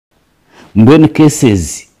mbone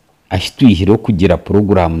cases ashitwihiro kugira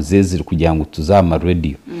program zeziri kugira ngo tuzama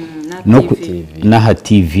radio no na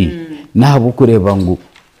TV nabo kureba ngo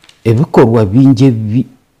ebikorwa binge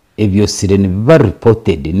ebyo sirene biba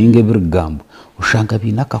reported ninge bigambo ushanga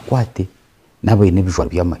binaka kwate nabo ine bijwa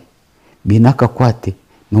byamaye binaka kwate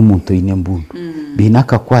n'umuntu ine mbundu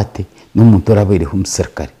binaka kwate n'umuntu rabere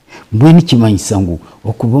humuserikare mbwe nikimanyisa ngo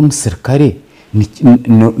okuba umuserikare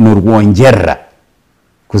no rwongera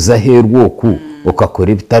kuzaherwo ku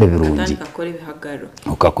ukakora ibitare birungi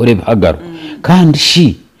ukakora ibihagaro kandi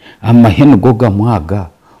shi amahene goga mwaga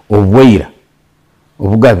obwira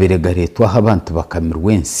ubwabirega leta aho abantu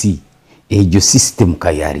bakamirwe nsi iryo system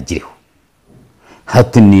kayarigireho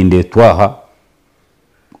hati ninde twaha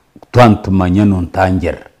twantumanya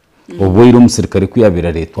nontangera obwira umusirikare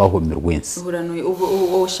kuyabira leta aho mirwe nsi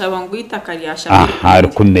ushaba ngwita kariyasha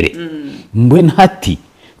kumere mbwe hati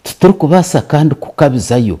tutari kubasa kandi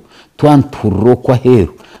kukabizayo twanturo kwa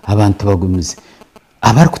hero abantu bagumize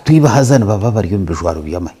abari kutuiba hazana baba bari yombejwaro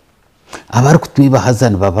byamaye abari kutuiba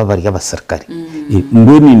hazana baba bari abasirikare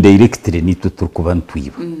mbwe ni indirectly ni tuturi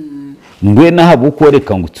kubantwiba mbwe nahabo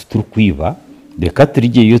koreka ngo tuturi kwiba reka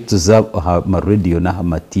turije yo tuza ma radio na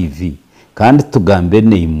ma TV kandi tugambe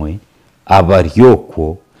neimwe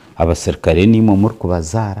abaryoko abasirikare nimwe muri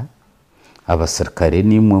kubazara abasirikare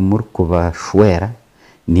nimwe muri kubashwera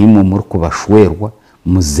nimwe muri kubashwerwa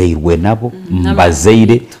muzeirwe nabo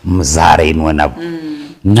mbazeire muzarenwe nabo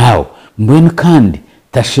nawo mbwe kandi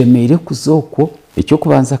tashemere kuzoko icyo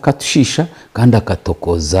kubanza katushisha kandi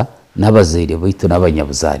akatokoza n'abazeire baitu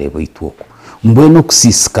n'abanyabuzare baitu uko mbwe no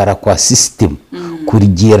kusisikara kwa system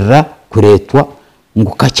kurigera kuretwa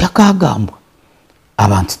ngo kacha kagambwa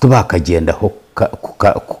abantu tubakagendaho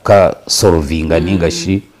kuka solvinga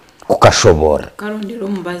ningashi kukashobora karondero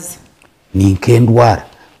mbazi ninkendwara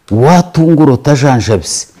watunguro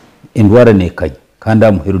tajanjabise endwara nekanye kandi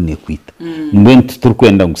amuheru nekwita mbwe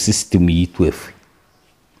tuturkwenda ngo system yitwefe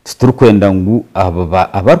tuturkwenda ngo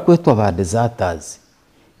abarkwetwa bade zatazi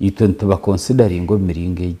yitwe ntuba considering ngo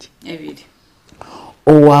miringeje ebiri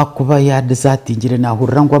owakuba yade zatingire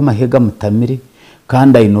nahurira ngo amahega mutamire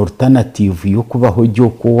kandi ay alternative yo kubaho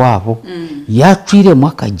jyoko wabo yacire mu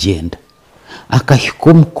akagenda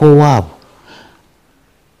akahikomko wabo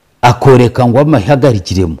akoreka ngo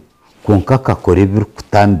amahagarikiremo konka kakore bir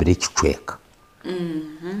kutambire kicweka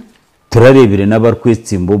turarebere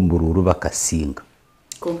n'abarkwetsimbo mbururu bakasinga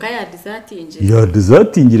konka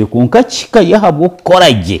yadizatingire konka chika yahabo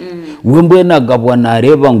korage wembwe nagabwa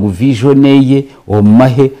nareba ngo vision ye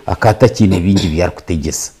omahe akata kine bingi byar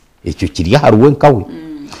kutegesa icyo kiri haruwe nkawe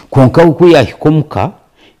konka uko yahikomuka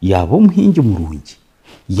yabo muhingi murungi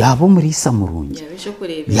yabo murisa murungi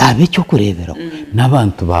yabe cyo kurebera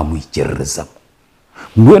n'abantu bamuyigerereza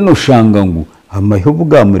mbwe no shanga ngo amahe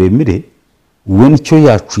bwamuremire we nicyo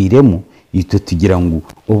yacwiremo ito tugira ngo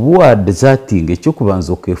ubu wadazatinge cyo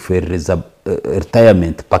kubanza kwefereza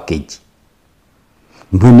retirement package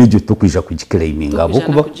mbwe n'icyo tukwija kugiclaiminga abo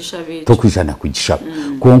kuba tukwijana kugishaba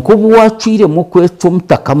konko ubu wacwiremo kweto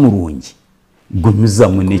mutaka murungi gumiza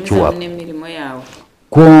mu nicyo wabo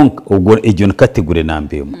konka ubwo ejyo nkategure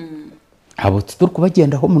nambemo abo tuturi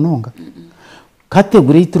kubagendaho munonga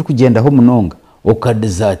kategure yituri kugendaho munonga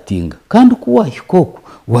okadizatinga kandi kuwahikoko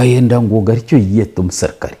wayenda ngo garicyo yiyeto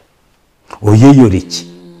musarikare oyeyoreki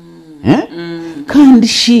kandi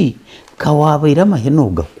shi kawabira amaheno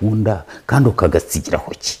ugakunda kandi ukagatsigira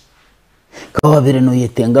hoki kawabira no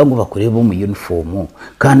yetenga ngo bakoreba mu uniform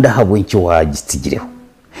kandi ahabwe icyo wagitsigireho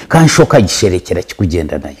kandi shoka gisherekera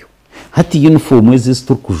kikugenda nayo hati uniform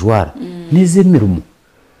z'istur kujwara nezemirimo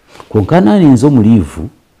konka nani nzo murivu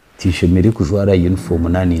tishemere kujwara uniform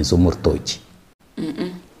nani nzo murtoki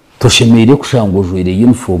toshemere kushango jwere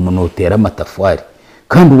uniform notera amatafari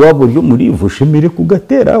kandi wabo ryo murivu shemere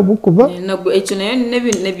kugatera bukuba nabwo icyo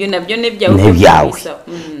nabyo nebyawe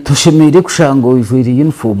toshemere kushango jwere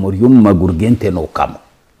uniform ryo mu maguru gente no kama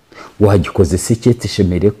wagikoze sekete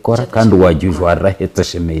shemere kora kandi wagijwara heta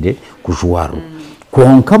shemere kujwara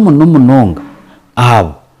konka muno munonga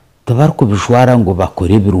abo tabar kubijwara ngo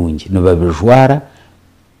bakore birungi no babijwara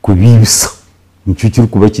kubibisa nicyo kiri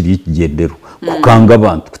kubakiriye kigendero kukanga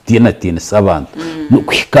abantu kutiena sabantu no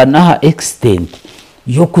kwikanaha extent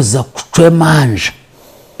yo kuza kucwemanja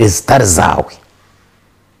ezitari zawe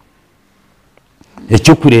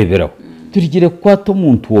ecyo kureberaho turigire kwato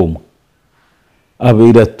umuntu womwe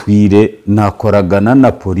abira twire nakoragana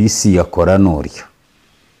na polisi yakora noryo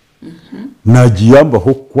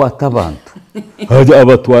nagiyambaho kwata abantu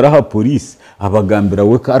abatwara ha polisi abagambira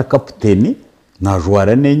we ka kapiteni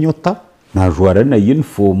najwara nenyota najwara na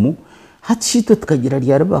uniform hatishito tukagira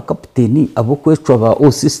ryari ba kapiteni abo kwecwa ba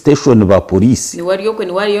OC station ba polisi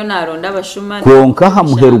ni wariyo naronda abashuma konka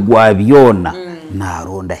hamuherwa byona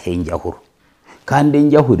naronda henjahuro kandi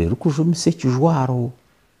njyahure rukujumise kijwaro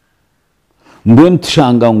mbwe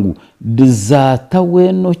ntushanga ngo dizata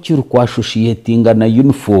weno kiru kwa associatinga na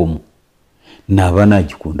uniform naba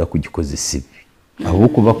nagikunda kugikoza isibi abo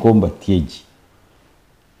kuba kombatiyeje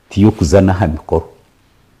tiyo kuzana ha mikoro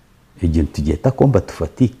ege ntugeta combat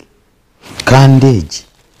fatigue kandi ege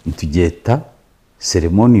ntugeta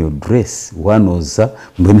ceremonial dress wanoza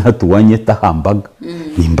mbona hatuwanyeta hambaga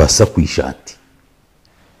nimbasa kwishati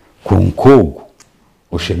konkogo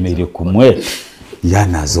ushemere kumweta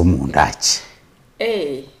yanazo mu ndaki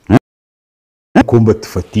combat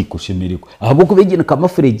fatigue ushemere abo kubegena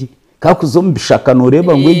kamafuregi kakuzomu bishaka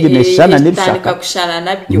noreba ngo igeneshana nebishaka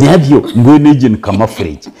nabyo ngo negene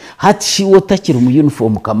kamafuregi hati shiwo takira mu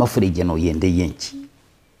uniform kamafuregi no yende yenki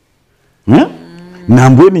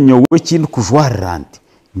nambwe ni nyowe kintu kujwarante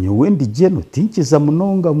nyowe ndigeno tinkiza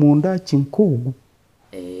munonga mu ndaki nkogu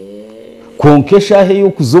konkesha he yo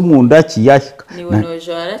kuzomu ndaki yashika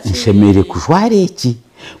nshemere kujware iki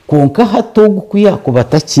konka hatogu kuyako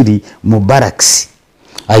batakiri mu barracks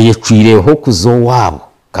ayecwireho kuzo wabo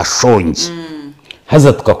kashonji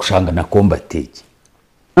haza tukakushanga na kombatege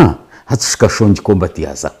hatushika shonji kombati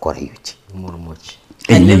yaza kora yuki umurumoki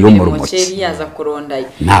ene yo murumoki yaza kurondaye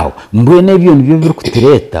nawe mbwe nebyo nibyo biri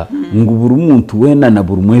kutireta ngo buri muntu wena na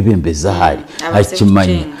buri mwebembeza hari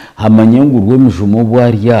akimanya hamanya ngo Rwemijuma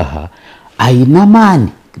bwari yaha ayinamani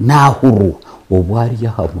nahuru obwari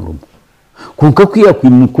yaha murumo kunka kwiya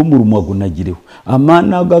kwimuko murumo agunagireho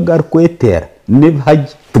amana agagar kwetera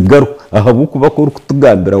nebhaji tugaru ahabuku bakora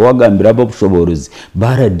kutugambira wagambira ababushoborozi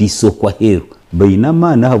baradiso kwa hero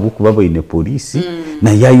bayinamana ahabuku babayine polisi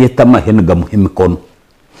na yayeta mahenga muhemikono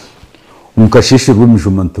umukashishe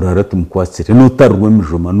Rwemijuma nturara tumukwatsire notari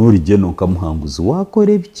Rwemijuma norigeno Muhanguzi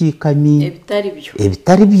wakore bikikami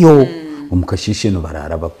ebitari byo umukashishe no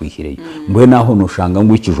barara bakwihireye mbwe naho noshanga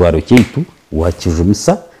ngo ikijwaro cyitu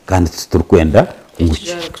wakijumisa kandi tuturkwenda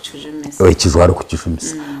ikijwaro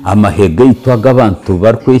kukijumisa amahega itwaga abantu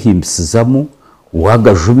barkwehimbisizamo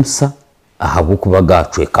wagajumisa ahabuku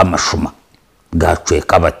bagacwe kamashuma gacwe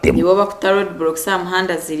kabatemo nibo bakuta road blocks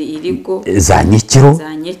amhanda ziri irigo za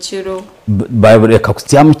nyekiro bareka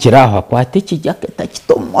kutyamukira aho kwate kijaketa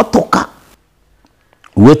kitomotoka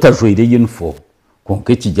wetajwire uniform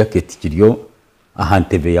konke kijaketi kiryo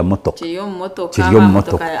ahantebe ya motoka kiriyo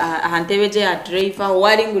motoka ahantebe je ya driver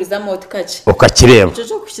wari nguriza motoka ki okakireba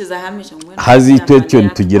cyo kukiza hamisha ngwe hazi itwe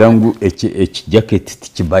tugira ngo kijaketi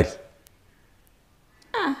tikibari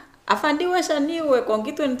afandi wesha niwe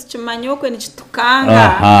kongitwe ntichimanyokwe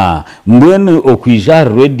nichitukanga mbwene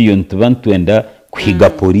okwijar radio ntubantwenda kwiga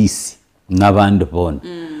polisi nabandi bone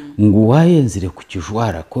ngo wayenzire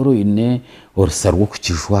kukijwara koro ine orusarwo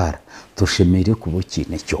kukijwara tushemere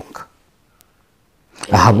kubukine cyonka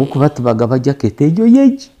ahabuku batubaga bajakete ejo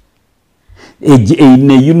yeji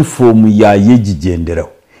ine uniform ya yeji genderaho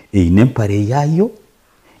ine mpare yayo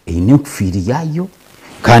ine kufiri yayo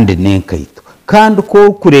kandi nenkaito kandi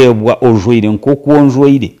ko kurebwa ojoire nko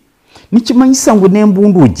kuonjoire nikimanyisa ngo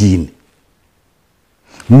nembundu ugine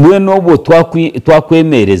mwe nobo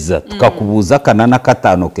twakwemereza tukakubuza kanana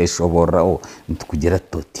katano keshoboraho ntukugera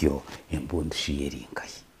totyo embundu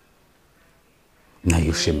shiyeringaye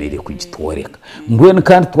nayo shemere kugitworeka mbwe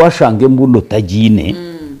kandi twashange mbundo tagine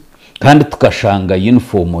kandi tukashanga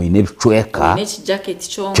uniform ine bicweka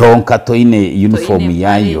cyonka to ine uniform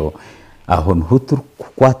yayo aho nhutu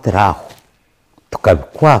kukwatiraho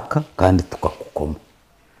tukabikwaka kandi tukakukoma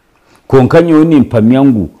konka nyo ni mpamya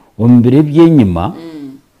ngo ombere byenyima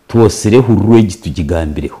tuosere hurweji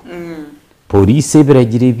tugigambireho polisi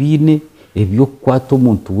biragire bine ebyo kwato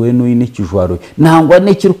umuntu weno ine kijwaro nangwa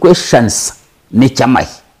nekiri kweshansa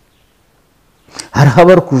necyamahi hari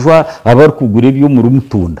habar kujwa abar kugure byo muri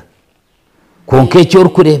mutunda konke cyo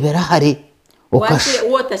kurebera hari okash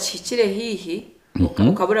wotachikire hihi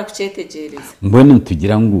ukabura kucetegereza mbone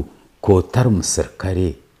tugira ngo ko tari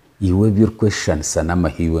umusirikare iwe byo kweshansa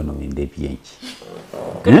n'amahiwe no binde byenki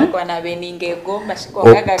kwa na beningego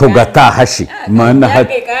mashikogaga tugatahashi mana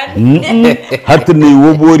hatu ni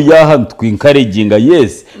wobori yaha twinkareginga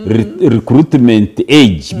yes recruitment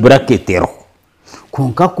age bracketero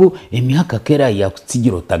konkaku emyaka kera ya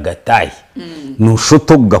kutsigiro tagatayi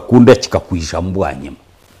nushoto gakunda kikakwijambwanyema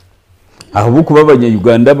ahubuku babanya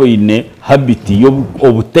Uganda boyine habit yo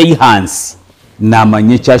obutayihansi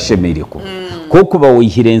namanye cyashemere ko kuba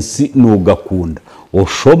wihirensi nugakunda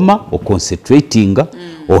oshoma o concentratinga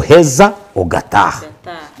oheza ogataha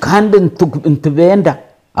kandi ntubenda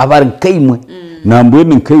abari nkaimwe nambwe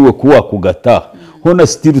nkaiwe kuwa kugata hona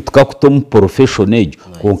still tukakutomu professional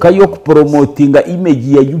konka yo kupromotinga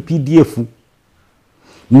image ya UPDF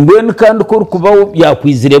mbene kandi ko kuba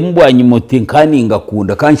yakwizire mu bwanyi motinkani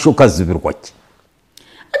ngakunda kanshoka zibirwaki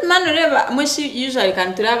mano reba mushi usually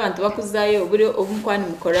kan turi abantu bakuzayo buri ubunkwani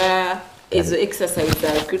mukora ezo exercise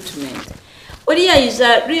za recruitment uriya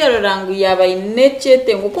yija ruyarorangu yabaye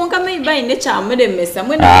necete ngo konka meyibaye necha muremesa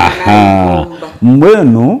mwe na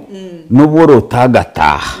mbeno noboro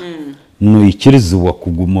tagataha no ikirizuwa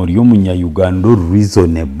kugumora yo munyayuganda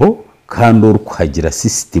reasonable kandi urukwagira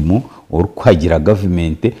system urukwagira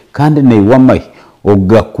government kandi ne wamaye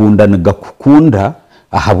ogakunda ngakukunda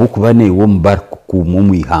ahabu kubane wo mbar kumu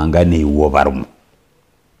mwihangane wo barumu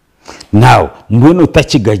now mbona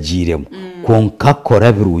utakigagiremo konka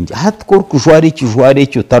kora birungi hatko kujware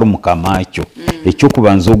cyo tarumukamacho ecyo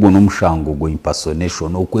kubanza ubwo n'umushango go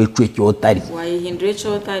impersonation okwecwe cyo tari wayihindure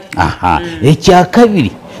cyo tari ecya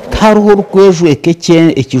kabiri taruho rukwejwe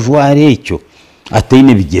keke ekijware cyo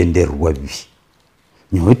ateyine bigenderwa bibi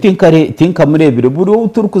nyo tinka murebire buri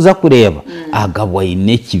uturukuza kureba agabwa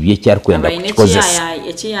inekibiye cyari kwenda kukozesa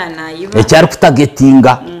ecyari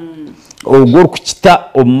kutagetinga ubwo kukita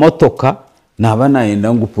omotoka nabana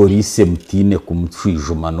yenda ngo police mutine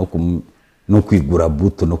kumutwijuma no kwigura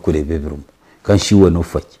buto no kurebe birumo kanshiwe no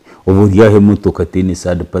faki ubu yahe motoka tene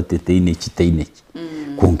sad patete ine kitayine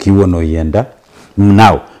konkiwo no yenda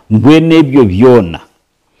now mbwene ibyo byona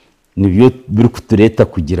nibyo biri kutureta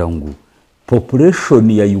kugira ngo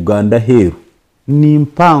population ya Uganda heru ni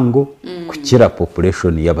impango kukira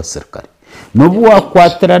population y'abasirikare nobu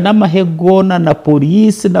wakwatira n'amahegona na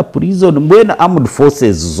police na prison mbwena armed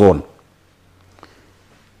forces zone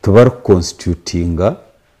tubar constitutinga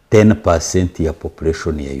 10% ya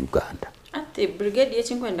population ya Uganda ati brigade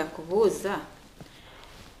yekinkwenda kubuza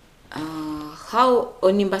how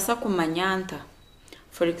onimbasa kumanyanta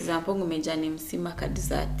for example Maj Nimusiima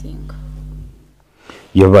kadizatinga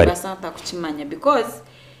yobari basanta kuchimanya because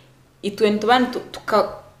itwentuban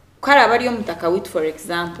tukara bari yo mutaka wit for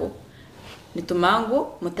example nitumangu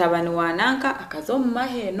mutabani wananka akazo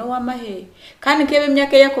mahe no wa mahe kandi kebe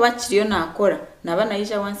myaka yako bakiriyo nakora nabana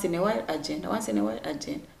yija once in a while agenda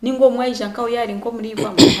ningo mwayija nkaho yari nko muri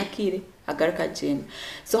bwa muhakire agaraka agenda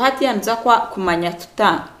so hati yanza kwa kumanya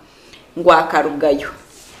tuta ngo akarugayo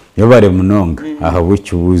yobare munonga aha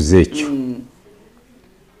bucyubuze cyo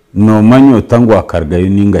no manyo tangwa akargayo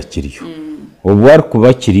ninga kiriyo obwar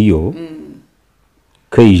kubakiriyo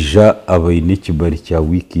kaija abayine kibari cya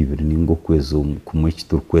wiki ibiri ningo kwezo kumwe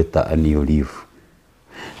kiturkweta aniyo leave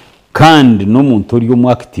kandi no muntu uri mu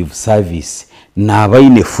active service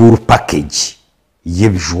nabayine full package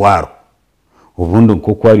yebijwaro ubundi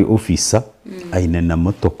nko kwari officer aine na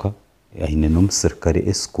motoka aine no musirikare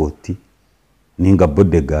escort ninga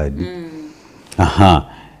bodyguard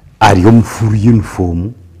ariyo mfuru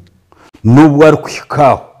uniform nubwo ari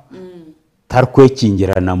kwikaho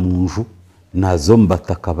tarkwekingirana munju nazo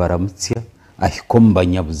mbataka baramutsia ahikomba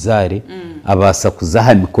nyabuzare abasa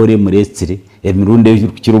kuzaha mikore muretsire emirunde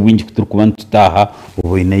y'urukiro bwingi kuturi kubana tutaha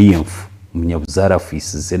uboine yemfu umunyabuzare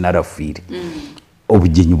afisize narafire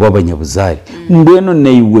obugenyi bw'abanyabuzare mbweno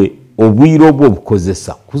neiwe obwiro bwo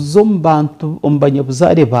bukozesa kuzombantu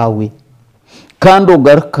ombanyabuzare bawe kandi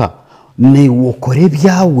ogaruka neiwe ukore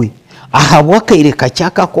byawe aha wakaireka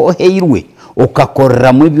cyaka ko heirwe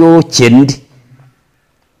ukakorera mu byo kendi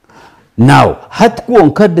now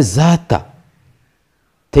hatwonka dezata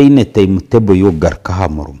teine timetable yo garuka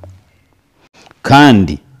hamurumo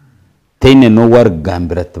kandi teine no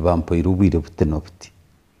wargambira tubampo irubire butenobti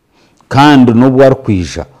kandi no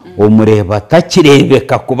bwarkwija omureba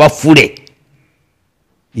takirebeka kuba fure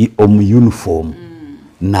omu uniform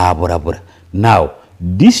naburabura now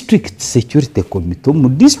district security committee mu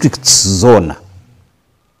district zone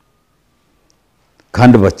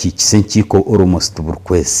kandi bakikise nkiko almost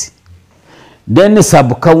burkwezi then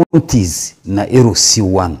sub counties na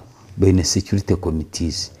LC1 bene security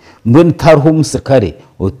committees mbone tarho musakare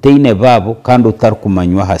oteine babo kandi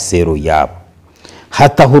utarkumanywa hasero yabo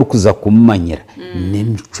hata hur kuza kumanyira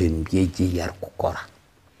nemicwe mbyege yar gukora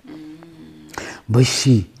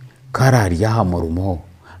bashi karari yahamurumo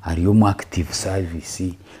ariyo mu active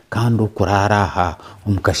service kandi ukuraraha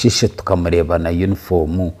umukashishe tukamureba na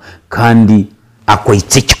uniform kandi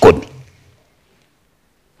akoyitse kikoni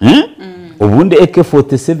ubundi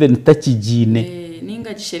AK47 takijine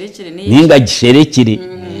ninga gisherekere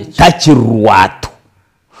takirwato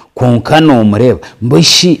konkano umureba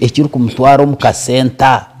mboshi ekiri kumutwaro mu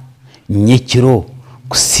kasenta nyekiro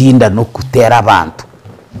kusinda no kutera abantu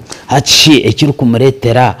haci ekiri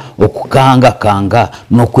kumuretera okukanga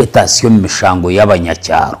no kwetasiyo mu mishango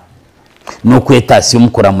y'abanyacyaro no kwetasiyo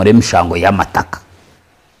mukuramure mishango y'amataka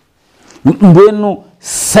mbwenu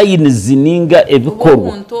signs ninga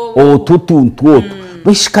ebikorwa otutuntu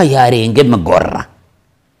bishika yarenge migorra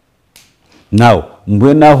now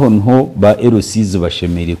mbwenu aho nho ba erosize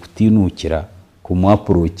bashemere kutinukira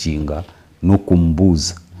kumwaprokinga no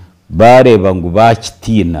kumbuza bareba ngo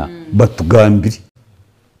bakitina batugambire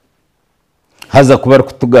haza kuba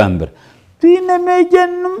kutugambira twine meje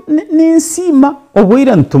ninsima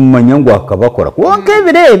obwira ntumanya ngo akabakora wonke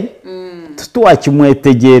birebe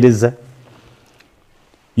tutwakimwetegereza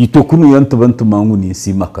itokunu yantu bantumangu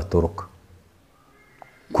ninsima katoroka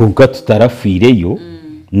kunka tutarafireyo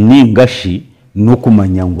ningashi no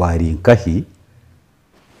kumanya ngo ari nkahi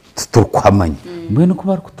tuturkwamanya mbwene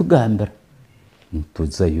kuba kutugambira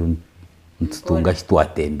ntuzayo ntutunga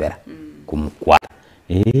twatembera kumukwara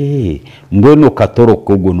mbwene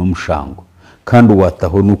katoroka ubwo n'umushango kandi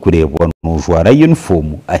wataho nukurebwa nujwara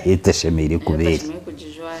uniform ahetse shemere kubere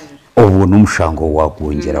ubu n'umushango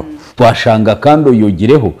wagongeraho twashanga kandi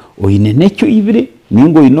uyogireho oyine necyo ibire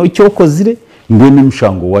ningo ino cyokozire mbwene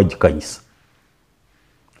umushango wagikanyisa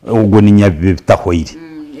ubwo ni nyabitahoire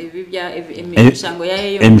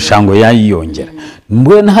emishango yayiyongera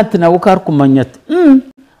mbwene hati nabo karikumanya ati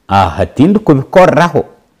hatindi kubikoraho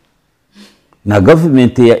na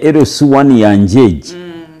government ya RS1 yanjeje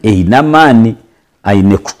inamani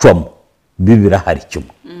aine kucwamo bibira hari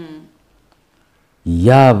cyumwe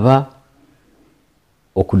yaba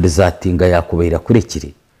okudezatinga yakubera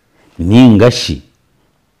kurekire ningashi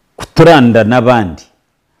kuturanda nabandi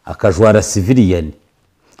akajwara civilian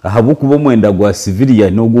ahabuku bo mwenda gwa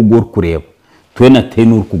civilian no gugor kureba twena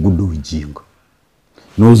tenur kuguduginga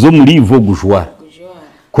nozo muri ivo gujwara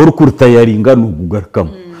korukurta yaringa no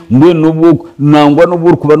gugarkamo mbwe nubwo nangwa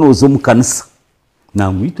nubwo kuba nozo mukanisa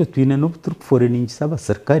nangwa ito twine no turukufore ningisaba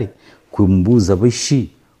serikali kumbuza bishi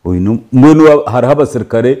oyino mbwe haraho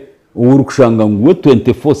abasirikare uri kushanga ngo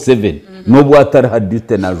 24/7 no bwatari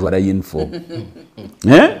hadite na jwara uniform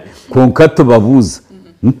konkato babuza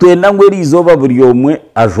ntwenda ngo rizoba buri yomwe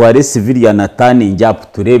ajware civilian atani njyapu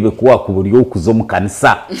turebe kuwa kuburyo kuzo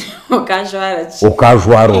mukanisa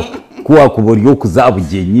okajwaro kuwa kuburyo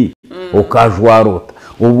kuzabugenyi okajwarota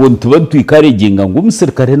ubu tuba twikareginga ngo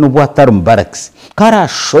umusirikare no bwatari mbaraks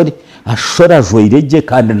ashora joireje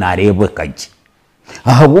kandi narebwe kaje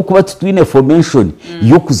ahabu kuba twine formation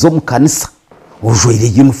yo kuzo mukanisa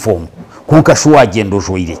ujoire uniform kuko ashwagenda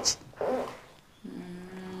ujoireke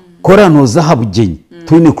korano zahabugenyi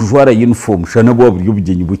twine kujwara uniform shana bwo buryo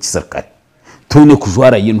bugenyi bukisirikare twine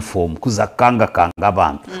kujwara uniform kuzakanga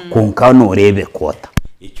abantu konka no rebe kota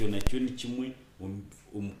icyo nacyo ni kimwe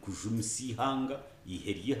umukujumisi hanga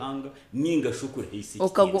yiheri hanga ninga shukure hisi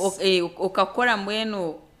ukakora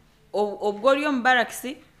mweno ubwo ryo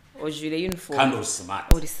mbaraksi ojire uniform kandi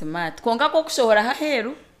uri smart konka ko kushohora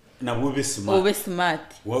haheru nabo ube smart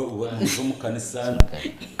wazo mukanisa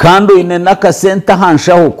kandi ine nakasenta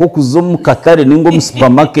hanshaho ko kuzo mukatare ningo mu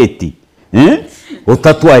supermarket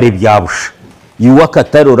utatware byabusha yiwa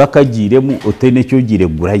katare urakagiremo utene cyo gire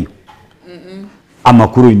gurayo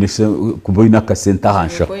amakuru ine kubo inakasenta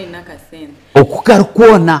hanshaho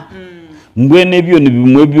okukarukona mbwene byo ni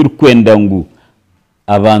bimwe by'urukwenda ngo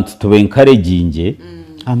abantu tubenkareginge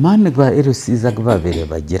amane ba erosiza gbabere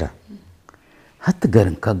bagira hatagara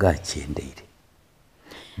nkagakendeire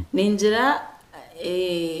ninjira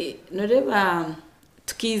noreba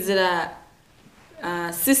tukizira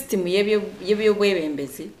system yebyo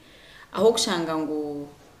bwebembezi aho kushanga ngo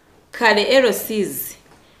kare erosize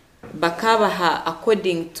bakabaha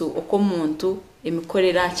according to uko muntu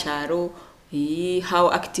imikorera cyaro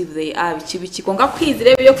how active they are biki konga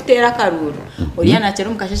kwizire byo kutera karuru uriya nakera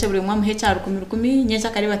umukasheshe buri mwa muhe cyaro 10 nyesha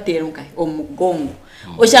kare batera umkaye omugongo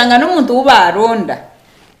oshanga n'umuntu ubaronda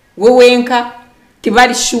wewenka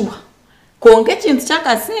kibari shuha konke kintu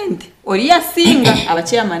cyakasente uriya singa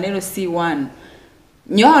abaciye amanero C1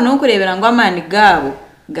 nyo no kurebera ngo amani gabo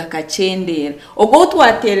gakacendera ubwo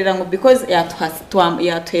twaterera ngo because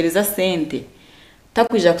yatuhereza sente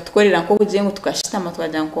takwija kutukorera nko kugiye ngo tukashitama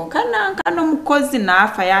twajya ngo kananka no mukozi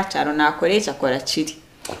nafa yacaro nakoresha kora kiri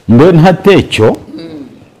mbe ntatecho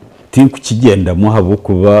tinku kigenda mu habo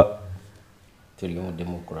kuba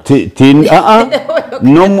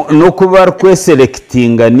no kuba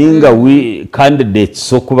kweselectinga ninga wi candidates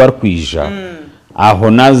so kuba kwija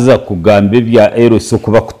aho naza kugambe bya so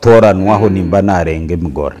kuba kutoranwaho nimba narenge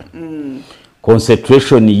migora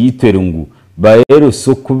concentration yitere ngo ba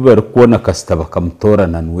so kuba kubona kasita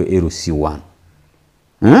bakamutorana nwe RC1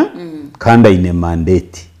 kandi ine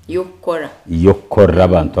mandate yo gukora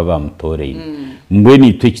abantu abamutoreye mbwe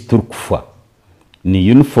nitwe kiturkufa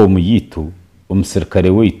ni uniform yitu umusirikare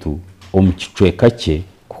witu umukicweka cye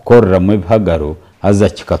kukorera mu bihagaro haza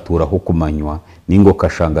kikaturaho kumanywa ningo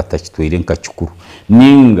kashanga atakitwire nkakikuru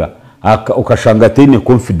ninga ukashanga atine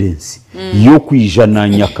confidence yo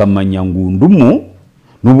kwijananya kamanya ngundumu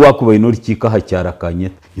nubu wakubaye no rikika hacyara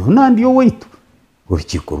kanyeta yo nandi yo witu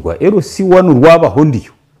urukiko rwa LC1 rwabaho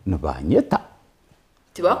ndiyo nabanyeta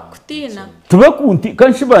tubakunti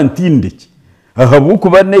kanshi bantindeke ahabuku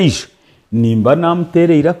baneisha nimba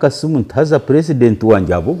namuterera kasumu ntaza president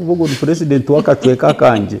wanje abo kuvuga ni president wakatweka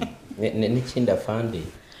kanje n'ikindi afande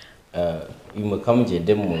imwe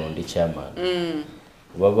kamugende mu ndi chairman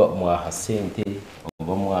baba mwaha sente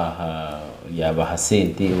baba mwaha yaba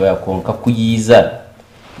hasente bayakonka kuyiza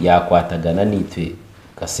yakwatagana nitwe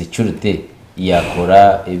ka security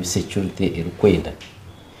yakora security erukwenda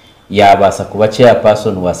yabasa kuba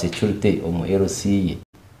chairperson wa security omu LC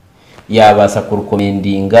yabasa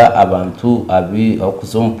kurekomendinga abantu aho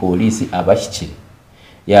kuzomu police abashyikire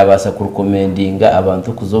yabasa kurekomendinga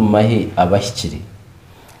abantu kuzomu mahe abashyikire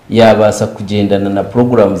yabasa kugendana na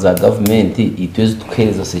program za government itweze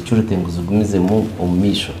tukereza security nguzugumize mu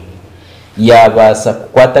omisho yabasa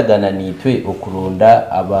kwatagana nitwe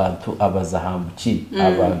okuronda abantu abazahambuki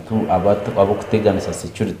abantu abo kutegana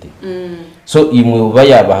security so imwe uba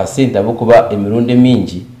yabahasenda abo kuba emirundi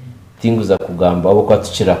mingi tinguza kugamba abo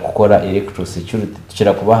kwatukira gukora electro security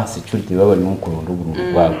tukira kubaha security baba ari mu kuronda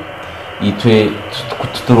ubururu bwabo itwe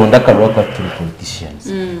turonda karwa ka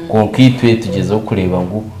politicians konkitwe tugezeho kureba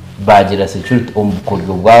ngo bagira security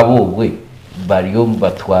omukoryo bwabo bwe bariyo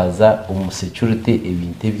batwaza security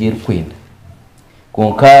ebintu by'erukwenda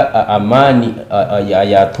konka amani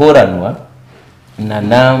yatoranwa na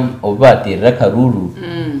nam obaterera karuru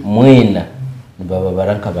mwena baba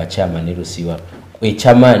baranka ba chairman LC1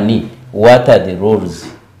 chairman what are the roles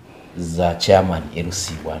za chairman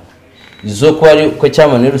LC1 izo ko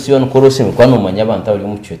chairman LC1 korose mikwano manyabanta bari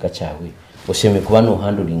mu cyeka cyawe osheme kuba no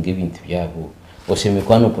handling ibintu byabo osheme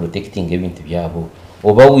kuba no protecting ibintu byabo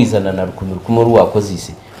oba wizana na rukumiro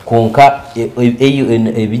rwakozise konka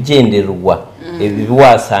ebigenderwa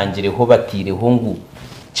ebiwasangireho batireho ngo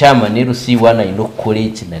chairman LC1 ino kore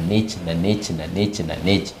kina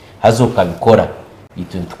neki hazoka bikora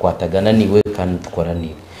ituntu kwatagana niwe kandi tukora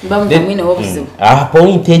niwe bamvamine hobuzo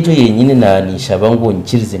point ejo yenyine nishaba ngo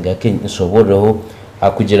nkirize ngake nsoboreho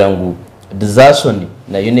akugira ngo disaster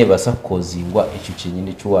nayo nebasa kozingwa icyo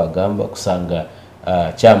kinyine cyo wagamba kusanga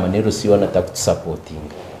chairman LC1 atakutsupporting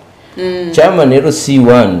chairman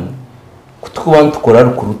LC1 kutukuba tukora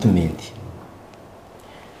recruitment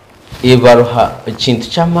ebaruha ikintu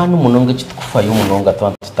cy'amana umunonga kitukufayo umunonga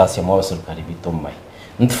twantasiye mu basirikare bitomaye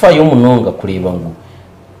ntfayo umunonga kureba ngo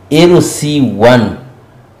LC1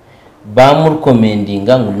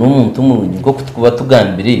 bamurekomendinga ngo n'umuntu umurungi ngo kutukuba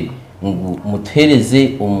tugambire ngo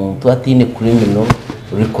mutuhereze umuntu atine criminal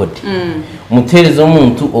record mutuhereze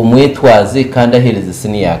umuntu omwetwaze kandi ahereze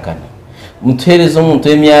siniyakana mutuhereze umuntu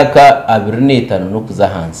w'imyaka 25 no kuza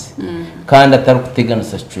hansi kandi atari kutegana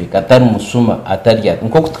strike atari musuma atari yat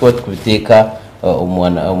nko kutukuba tukubiteka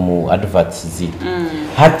umu adverts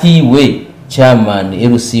hatiwe chairman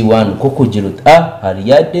LC1 ko kugira hari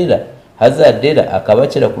yadera hazadera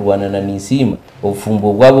akabakira kurwana na Nimusiima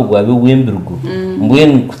ubufumbo bwabo bwabe wembirgo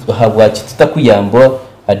mbwe habwaki tutakuyamba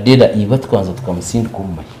adera iba twanza tukamusindi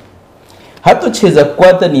kumaye hato cheza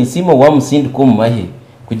kwata Nimusiima wa musindi kumaye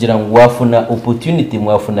kugira ngo wafuna opportunity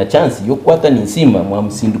mwafuna chance yo kwata Nimusiima mwa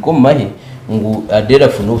musindi kumaye ngo adera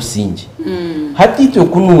funo busingi hatito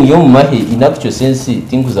kunu yo mahe inacyo sense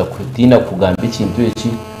tinguza kutina kugamba ikintu eki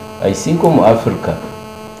I think mu Africa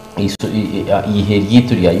iheri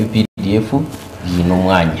yitu ya UPDF yino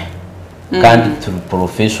mwanya kandi turi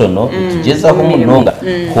professional tugezaho munonga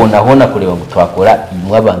hona kureba ngo twakora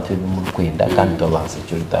imwe abantu mu kwenda kandi tubanze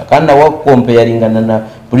cyuruta kandi wa comparingana na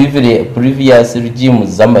previous regime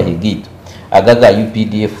z'amahigito agaga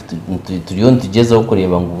UPDF turiyo tugezaho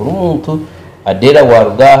kureba ngo buri umuntu adera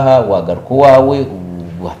warugaha wagaruko wawe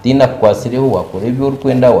watina kwasireho wakora ibyo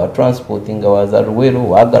urkwenda wa transporting waza ruwero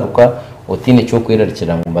wagaruka otine cyo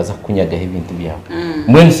kwerarikira ngo mbaza kunyagaho ibintu byawe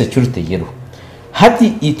mwene security yero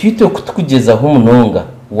hati itwite kutukugezaho umunonga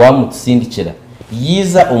wamutsindikira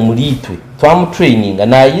yiza umuritwe twamu training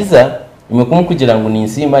nayiza imwe kugira ngo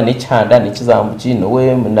Nimusiima n'cyanda n'ikizambuki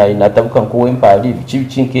nowe natabuka ko we mpali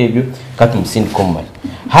bikinkebyo kati musindiko mumari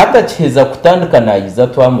hata cheza kutandukana yiza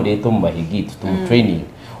twamureto mu mahigito tumu training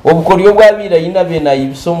obukoryo bwabira yinabe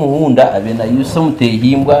nayibiso muhunda abe nayibiso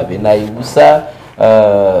mutehimbwa abe nayibusa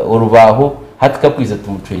urubaho hatika kwiza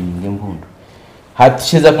tumu training y'imbundo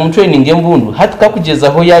hatusheza ku training embundu hatukakugeza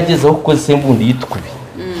aho yagezeho kukoza embundu yitukubi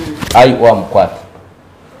ai wa mukwata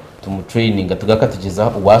tumu training tugaka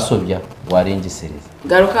tugeza wasobya warengesereza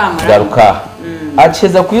garuka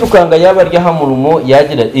acheza kwirukanga yaba rya hamurumo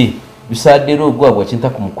yagira bisadero gwagwa cinta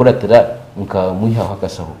kumukuratira nkamuha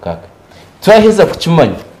hakasaho kaka twaheza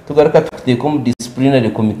kukimanya tugaruka tukiteka mu disciplinary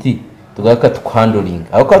committee tugaka tukhandling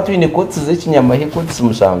aho ka twine kotsi z'ikinyamahe kotsi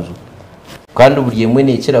musanzu kandi uburiye mwe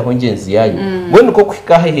nekeraho ngenzi yayo we nuko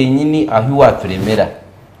kwikahe henyini aho waturemera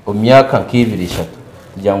omyaka nk'ibirishatu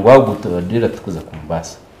kugira ngo wagutodera tukuza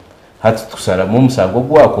kumbasa hati tukusara mu musango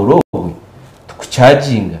gwakorowe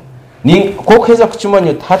tukucharginga ni ko heza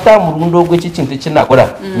kukimanya hata mu rundo gwe cy'ikintu kinakora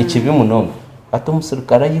ni kibi munonga ato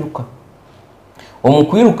musurukara yiruka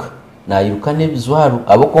omukwiruka nayiruka nebizwaru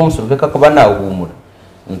abo ko musurukaka kaba nahumura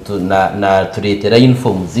na turetera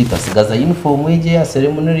uniform zikasigaza uniform yeje ya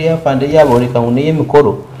ceremony ya fande yaboreka nguneye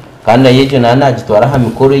mikoro kandi yeje nanagitwara ha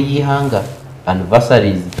mikoro yihanga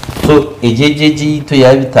anniversaries so ejejeje to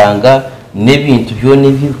yabitanga nebintu byo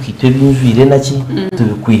nebikito binjwire naki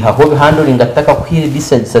tubikwihaho bihandoringa ataka kwire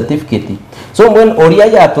discharge certificate so when oriya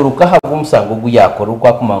yaturuka habo musango guyakora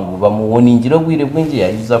kwa kumangu bamuwoningiro gwire bwinje ya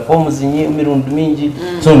user form zinye mirundu mingi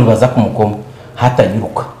so nibaza kumukoma hata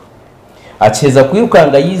yiruka acheza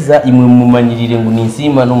kwirukanga yiza imwe mumanyirire ngo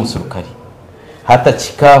ninsima no musurukari hata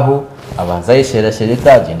chikaho abanza yeshera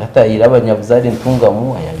shereka agenda tayira abanyabuzari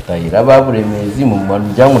ntungamu ayatayira baburemezi mu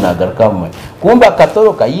manjangu nagaruka mu kumba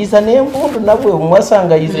katoroka yiza nembundu nabwe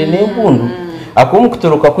umwasanga yize nembundu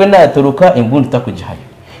akumukutoroka kwe natoroka imbundu takujayo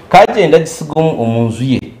kagenda gisigomu umunzu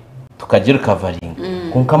ye tukagira covering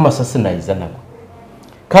kunka amasasi nayiza nako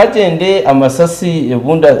kagende amasasi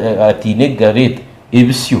bunda atine garete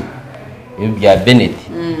ebisyo ebya Bennett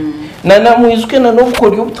na muizwe na no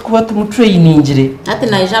bukoryo tukuba tumutrainingire hata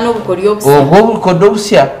naija no bukoryo busa ogo bukodo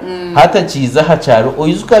busya hata kiza hacaro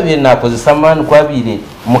oyizuka be nakoze samani kwabire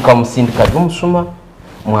mukamusindika ry'umusuma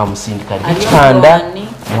mwamusindika ry'ikanda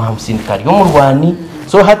mwamusindika ry'umurwani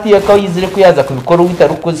so hati yakayizire kuyaza kubikora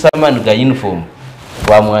witaruko samani ga uniform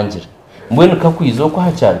wa mwangira mbwene kakwizo ko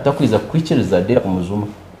hacaro takwiza kwikiriza de umuzuma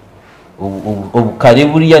ubu kare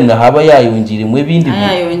buriya na haba yayongire mu bindi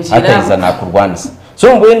hata iza nakurwanisa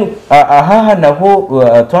so mbwene aha naho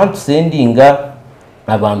twantu sendinga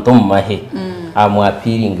abantu mu mahe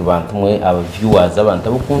amwapiring abantu mwe aba viewers abantu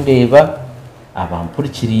abukundeba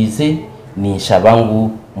abampurikirize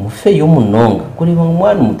nishabangu mufe yo munonga kuri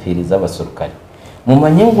bamwana mutereza abasorukari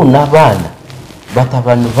mumanye ngo nabana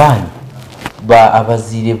batabanu banyu ba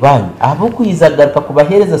abazire banyu abo kwizagaruka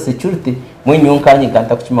kubahereza security mwenyunkanye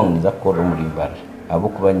kanta kukimanguza ko muri mbara abo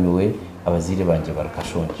kubanyuwe abazire banje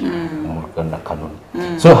barakashonje umurukana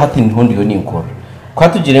kanone so hati ntundi yo ninkora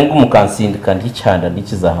kwatugire ngo umukansindika ndicanda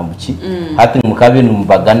ndikizahambuki hati mukabe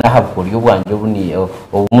numbagana habukoriyo bwanje buni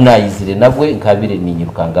umunayizire nabwe nkabire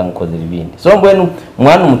ninyirukanga nkozera ibindi so mbwenu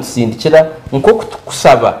mwana umutsindikira nko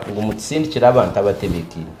kutusaba ngo umutsindikira abantu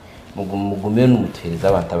abatebekini mugume n'umutereza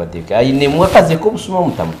abantu abadeke ayine mwakaze ko busuma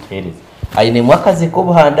mutamutereza ayine mwakaze ko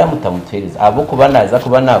buhanda mutamutereza abo kubanaza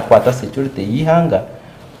kubana kwata security yihanga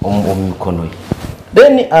umikono ye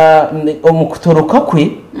then omukutoroka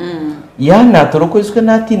kwe yana toroko iswe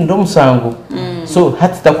natindo musango so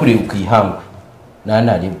hatitakuri ukihangwe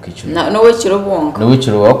nana ari bukiciro nowe kirobonga nowe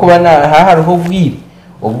kiro wakubana hahariho bwiri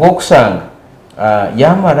ubwo kusanga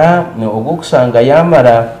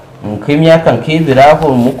yamara nk'imyaka nk'ibiraho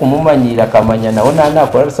mukumumanyira kamanya nawo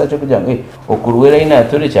nakora research kugira ngo okuruwera ina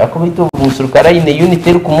tore cyakubita ubusurukara ine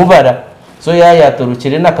unit kumubara so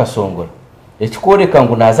yatorukire nakasongora ekikoreka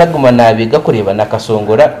ngo nazaguma nabiga kureba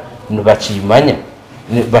nakasongora nubacimanya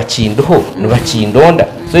bacindoho nubacindonda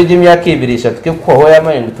so ije myaka ibirisha tuke ko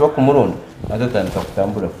yamanye ngo tuba kumurundo adatandika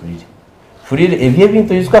kutambura furire ebye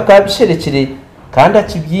bintu yiswa kabisherekire kandi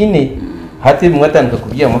akibyine hati mwatandika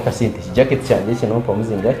kubya mu kasente jacket cyanje cyo no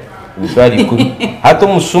pamuzinga imishwari kuri hato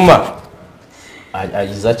musuma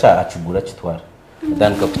ayiza cha acugura kitwara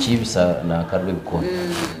ndandika kukibisa na karwe bikona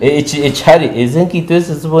echari ezenkito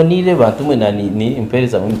zibonire bantumwe ni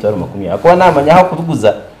impereza mu mitwaro 10 akwa namanya ha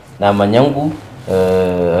kuduguza namanyangu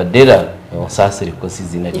adera wasasiri ko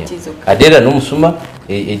sizina rya adera no musuma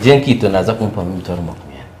ejenkito naza kumpa mu mitwaro 10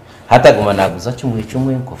 hata guma naguza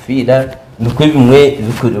cyumwe kofira nuko bimwe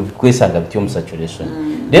bikwesanga bityo saturation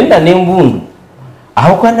denda nembundu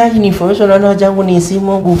aho kwa nayi ni information ana jangu ni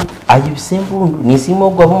simongu ayibisembundu ni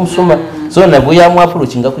simongu abo musoma so nabo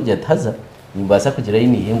yamwapurukinga kujya taza nimbasa kugira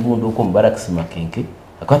yini hembundu uko mbarakisima kenke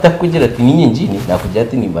akwata kugira ati nyinjini nakujya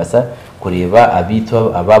ati nimbasa kureba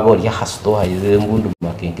abitwa ababo ya hasto hayize mbundu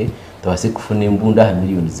makenke tawasi kufuna imbunda ha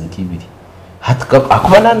miliyoni zinkibiri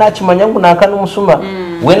akubana nakimanya ngo naka n'umusuma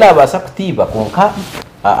we nabasa kutiba konka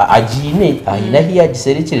agine ahina hiya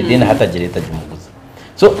giserekere dena hatagereta jumuguza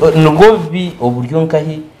so nugo bi oburyo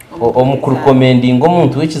nkahi omukuru commending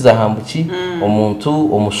omuntu wekizahambuki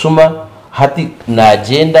omuntu omusuma hati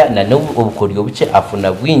nagenda na obukoriyo buce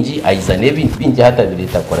afuna bwingi ayizane ebintu bingi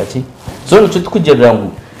hatabireta koraki so nucyo tukugerera ngo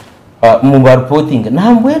mu ba reporting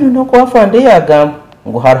nambwero no kwafande yagamba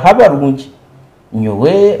ngo habarungi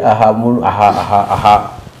nyowe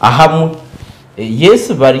ahamu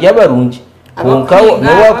yesu bari yabarungi konka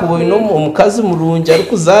no wakuboye no umukazi murungi ari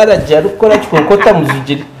kuzarajya ari gukora kikokota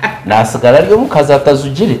muzugire nasigara ryo mukazi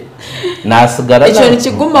atazugire nasigara icyo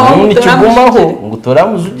nikigumaho ngo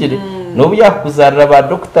toramuzugire no yakuzarira ba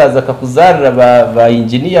doctors akakuzarira ba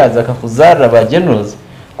engineers akakuzarira ba generals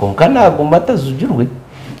konka naguma atazugirwe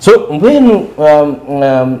so mbwenu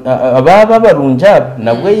ababa barunjab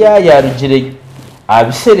nabwe yarugire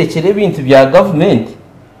abiserekere ibintu bya government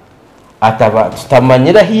ataba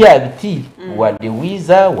tutamanyira hiya biti wa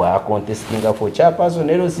dewiza wa contesting for chairperson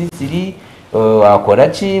LCC wakora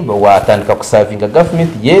ki watandika kusavinga government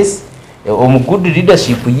yes good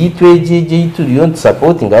leadership yitwejeje yituriyo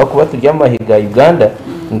supporting abo kuba turya mahiga Uganda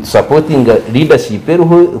supporting leadership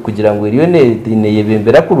eruho kugira ngo iriyo ne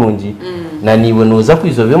yebembera kurungi na nibonoza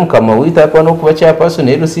kwizobe mukama wita kwa no kuba chairperson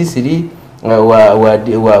LCC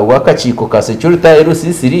wa kachiko ka security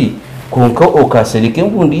LCC kunka okasereke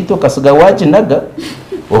mbundi ito kasiga wajinaga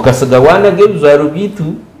okasiga wanaga bizaro bitu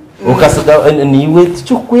okasiga niwe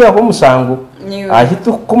tukuya ho musango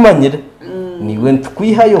ahitu kumanyira niwe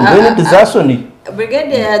tukwihayo mbene dizasoni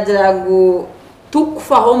brigade yadrago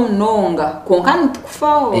tukfaho mnonga konkani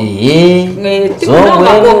tukfaho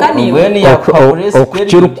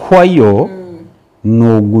okukirukwayo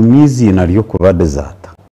n'ogumizina ryo kuba desert